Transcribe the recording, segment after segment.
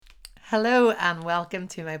Hello and welcome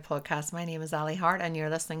to my podcast. My name is Ali Hart and you're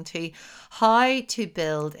listening to How to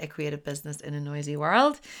Build a Creative Business in a Noisy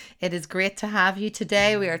World. It is great to have you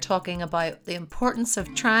today. We are talking about the importance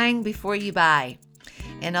of trying before you buy.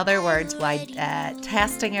 In other words, why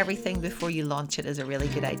testing everything before you launch it is a really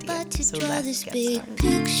good idea. So let's get started.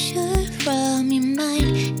 Picture from your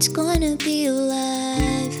mind, it's gonna be a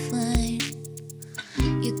lifeline.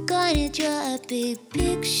 You're gonna draw a big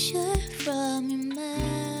picture from your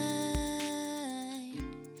mind.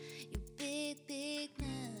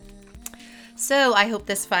 So I hope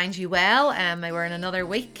this finds you well. We're in another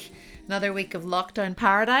week of lockdown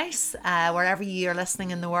paradise, wherever you are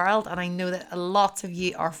listening in the world. And I know that lots of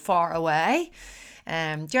you are far away.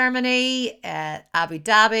 Germany, Abu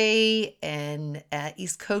Dhabi, in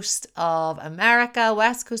East Coast of America,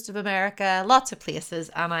 West Coast of America, lots of places.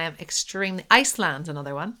 And I am Iceland's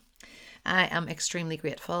another one. I am extremely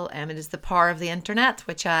grateful. It is the power of the internet,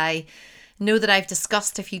 which I know that I've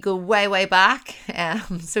discussed if you go way, way back.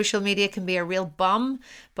 Social media can be a real bum,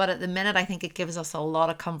 but at the minute I think it gives us a lot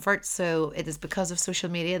of comfort. So it is because of social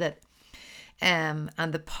media that and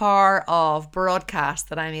the power of broadcast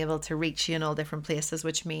that I'm able to reach you in all different places,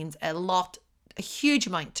 which means a huge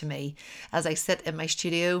amount to me as I sit in my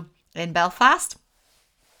studio in Belfast.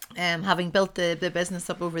 Having built the business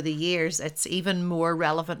up over the years, it's even more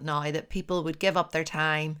relevant now that people would give up their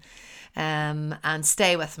time and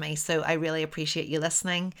stay with me. So I really appreciate you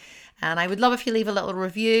listening. And I would love if you leave a little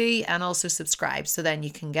review and also subscribe so then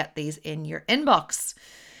you can get these in your inbox.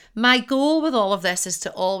 My goal with all of this is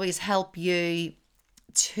to always help you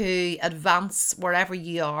to advance wherever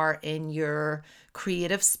you are in your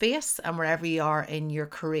creative space and wherever you are in your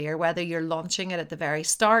career, whether you're launching it at the very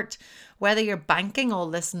start, whether you're banking all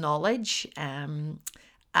this knowledge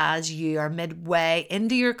as you are midway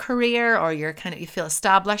into your career or you feel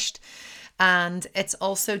established. And it's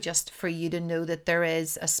also just for you to know that there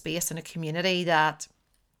is a space and a community that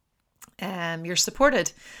you're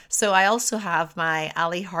supported. So I also have my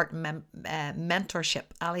Ali Hart mentorship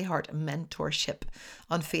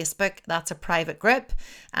on Facebook. That's a private group,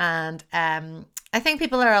 and I think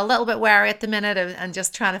people are a little bit wary at the minute and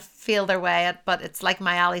just trying to feel their way at, but it's like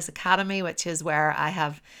my Ali's Academy, which is where I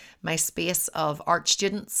have my space of art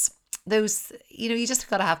students. Those, you just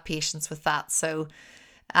got to have patience with that. So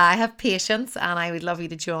I have patience and I would love you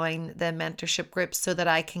to join the mentorship group so that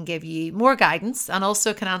I can give you more guidance and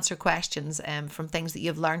also can answer questions from things that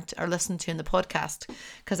you've learned or listened to in the podcast,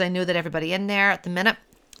 because I know that everybody in there at the minute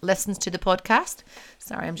listens to the podcast.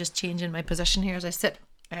 Sorry, I'm just changing my position here as I sit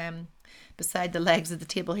beside the legs of the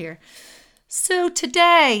table here. So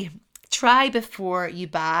today, try before you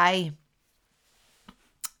buy.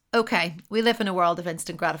 Okay, we live in a world of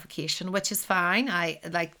instant gratification, which is fine.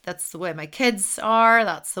 That's the way my kids are.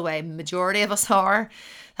 That's the way majority of us are.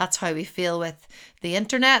 That's how we feel with the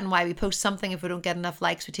internet and why we post something. If we don't get enough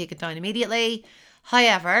likes, we take it down immediately.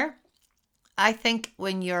 However, I think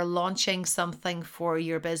when you're launching something for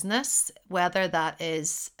your business, whether that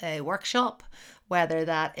is a workshop, whether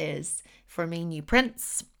that is, for me, new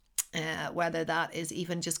prints, whether that is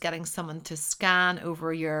even just getting someone to scan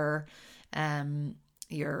over your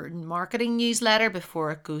marketing newsletter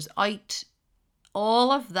before it goes out,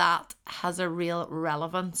 all of that has a real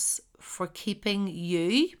relevance for keeping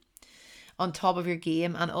you on top of your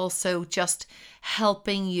game and also just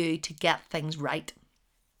helping you to get things right.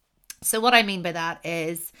 So what I mean by that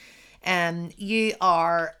is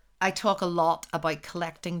I talk a lot about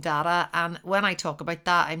collecting data, and when I talk about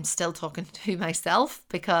that, I'm still talking to myself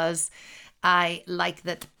because I like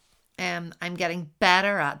that I'm getting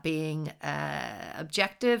better at being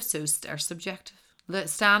objective, or subjective,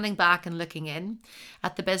 standing back and looking in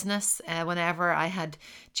at the business. Whenever I had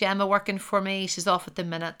Gemma working for me, she's off at the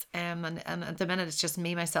minute, and at the minute it's just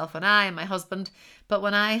me, myself, and my husband. But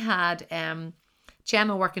when I had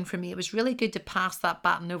Gemma working for me, it was really good to pass that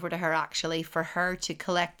baton over to her, actually, for her to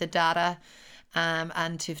collect the data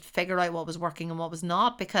and to figure out what was working and what was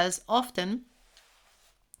not, because often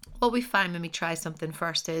what we find when we try something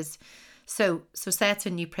first is, so say it's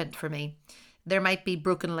a new print for me, there might be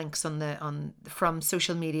broken links from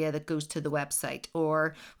social media that goes to the website,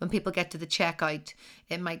 or when people get to the checkout,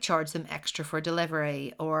 it might charge them extra for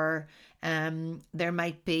delivery, or there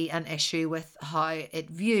might be an issue with how it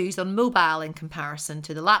views on mobile in comparison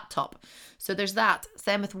to the laptop. So there's that.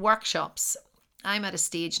 Same with workshops. I'm at a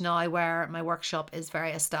stage now where my workshop is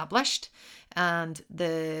very established, and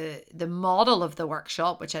the model of the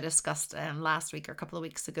workshop, which I discussed last week or a couple of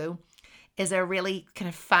weeks ago, is a really kind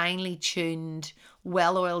of finely tuned,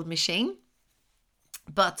 well-oiled machine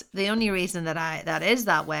But the only reason that is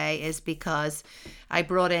that way is because I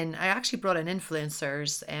actually brought in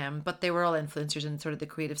influencers, but they were all influencers in sort of the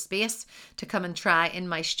creative space, to come and try in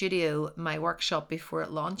my studio my workshop before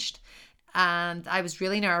it launched. And I was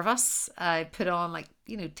really nervous. I put on, like,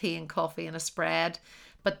 tea and coffee and a spread,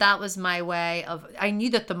 but that was my way of, I knew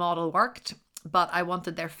that the model worked, but I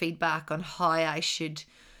wanted their feedback on how I should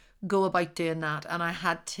go about doing that. And I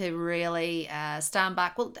had to really stand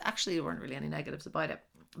back. Well, actually, there weren't really any negatives about it,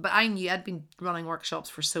 but I knew I'd been running workshops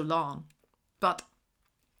for so long. But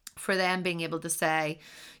for them being able to say,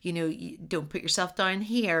 you don't put yourself down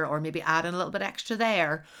here, or maybe add in a little bit extra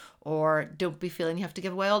there, or don't be feeling you have to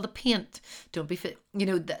give away all the paint. Don't be,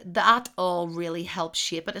 that all really helps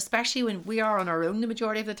shape it, especially when we are on our own the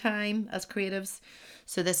majority of the time as creatives.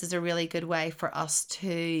 So this is a really good way for us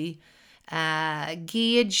to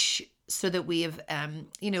gauge, so that we have,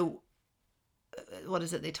 what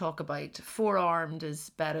is it they talk about? Forearmed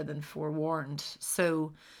is better than forewarned.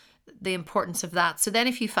 So the importance of that. So then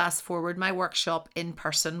if you fast forward, my workshop in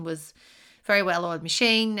person was very well oiled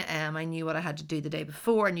machine. I knew what I had to do the day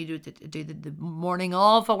before. I knew to do the morning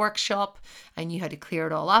of a workshop. I knew how to clear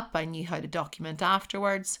it all up. I knew how to document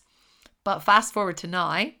afterwards. But fast forward to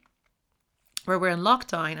now, where we're in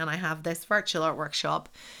lockdown, and I have this virtual art workshop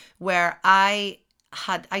where I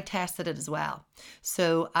tested it as well.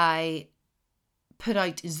 So I put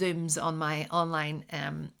out Zooms on my online,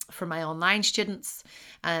 for my online students,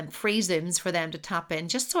 free Zooms for them to tap in,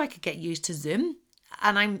 just so I could get used to Zoom.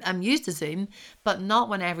 And I'm used to Zoom, but not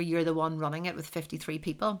whenever you're the one running it with 53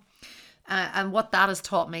 people. And what that has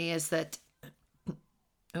taught me is that,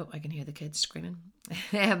 oh, I can hear the kids screaming.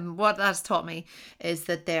 What that's taught me is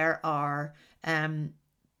that there are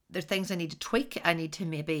things I need to tweak. I need to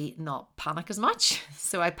maybe not panic as much.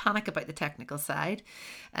 So I panic about the technical side.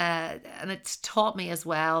 And it's taught me as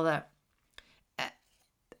well that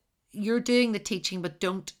you're doing the teaching, but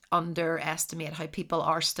don't underestimate how people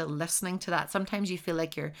are still listening to that. Sometimes you feel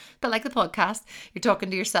like you're, but like the podcast, you're talking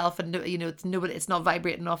to yourself, and it's not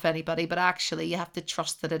vibrating off anybody, but actually you have to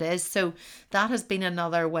trust that it is. So that has been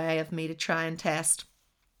another way of me to try and test.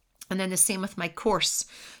 And then the same with my course.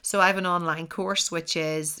 So I have an online course, which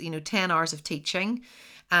is, 10 hours of teaching,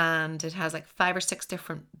 and it has like 5 or 6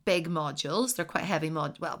 different big modules. They're quite heavy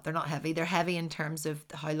well, they're not heavy. They're heavy in terms of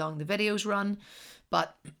how long the videos run,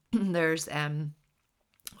 but there's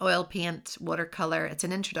oil paint, watercolor. It's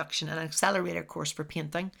an introduction and an accelerator course for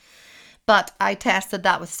painting. But I tested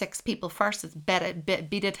that with 6 people first. It's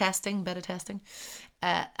beta testing.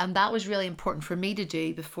 And that was really important for me to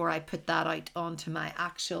do before I put that out onto my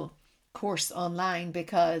actual course online,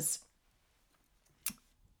 because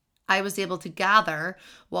I was able to gather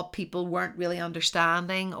what people weren't really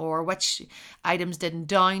understanding, or which items didn't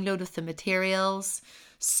download with the materials.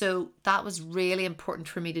 So that was really important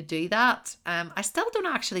for me to do that. I still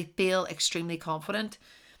don't actually feel extremely confident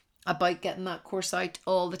about getting that course out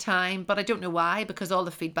all the time, but I don't know why, because all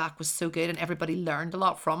the feedback was so good and everybody learned a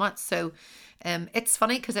lot from it. So it's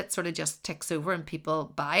funny because it sort of just ticks over and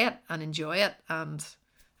people buy it and enjoy it, and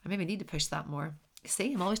I maybe need to push that more.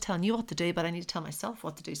 See, I'm always telling you what to do, but I need to tell myself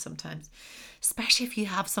what to do sometimes, especially if you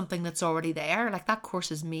have something that's already there, like that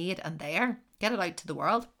course is made and there. Get it out to the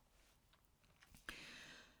world.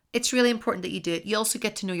 It's really important that you do it. You also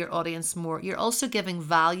get to know your audience more. You're also giving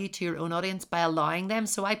value to your own audience by allowing them.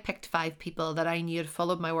 So I picked 5 people that I knew had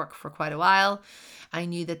followed my work for quite a while. I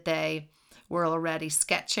knew that they were already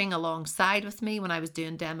sketching alongside with me when I was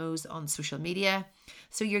doing demos on social media.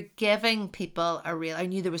 So you're giving people I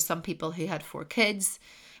knew there was some people who had 4 kids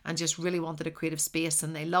and just really wanted a creative space,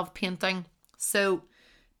 and they love painting. So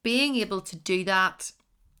being able to do that,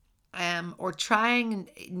 or trying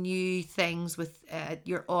new things with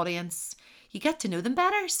your audience, you get to know them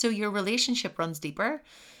better. So your relationship runs deeper,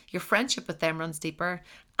 your friendship with them runs deeper,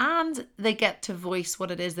 and they get to voice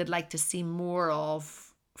what it is they'd like to see more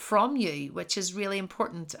of from you, which is really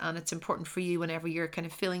important. And it's important for you whenever you're kind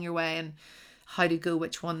of feeling your way and how to go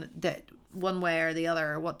one way or the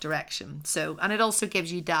other, or what direction. So, and it also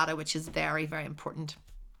gives you data, which is very, very important.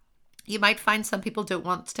 You might find some people don't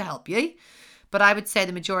want to help you, but I would say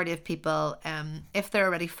the majority of people, if they're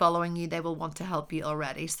already following you, they will want to help you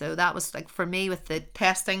already. So that was like for me with the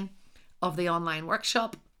testing of the online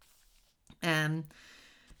workshop.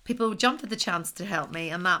 People jumped at the chance to help me,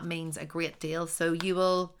 and that means a great deal. So you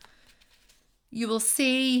will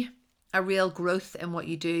see a real growth in what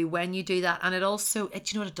you do when you do that. And it also, do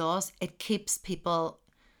you know what it does? It keeps people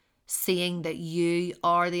seeing that you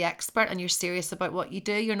are the expert and you're serious about what you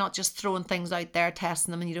do. You're not just throwing things out there,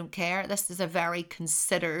 testing them, and you don't care. This is a very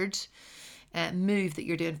considered move that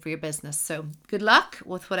you're doing for your business. So good luck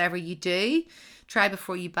with whatever you do. Try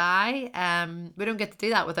before you buy. We don't get to do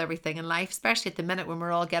that with everything in life, especially at the minute when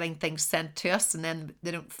we're all getting things sent to us and then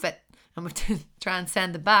they don't fit and we have to try and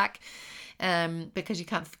send them back because you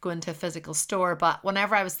can't go into a physical store. But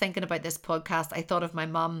whenever I was thinking about this podcast, I thought of my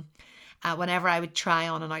mum. Whenever I would try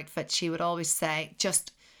on an outfit, she would always say,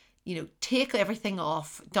 just, take everything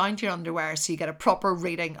off down to your underwear so you get a proper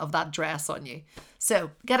reading of that dress on you.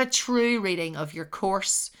 So get a true reading of your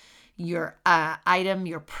course, your item,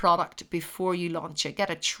 your product before you launch it.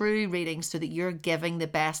 Get a true reading so that you're giving the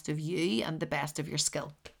best of you and the best of your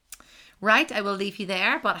skill. Right, I will leave you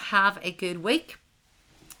there, but have a good week.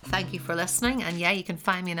 Thank you for listening. And yeah, you can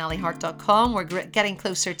find me on alihart.com. We're getting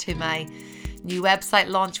closer to my new website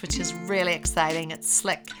launch, which is really exciting. It's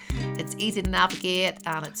slick, it's easy to navigate,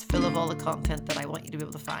 and it's full of all the content that I want you to be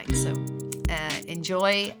able to find. So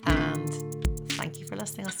enjoy, and thank you for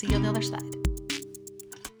listening. I'll see you on the other side.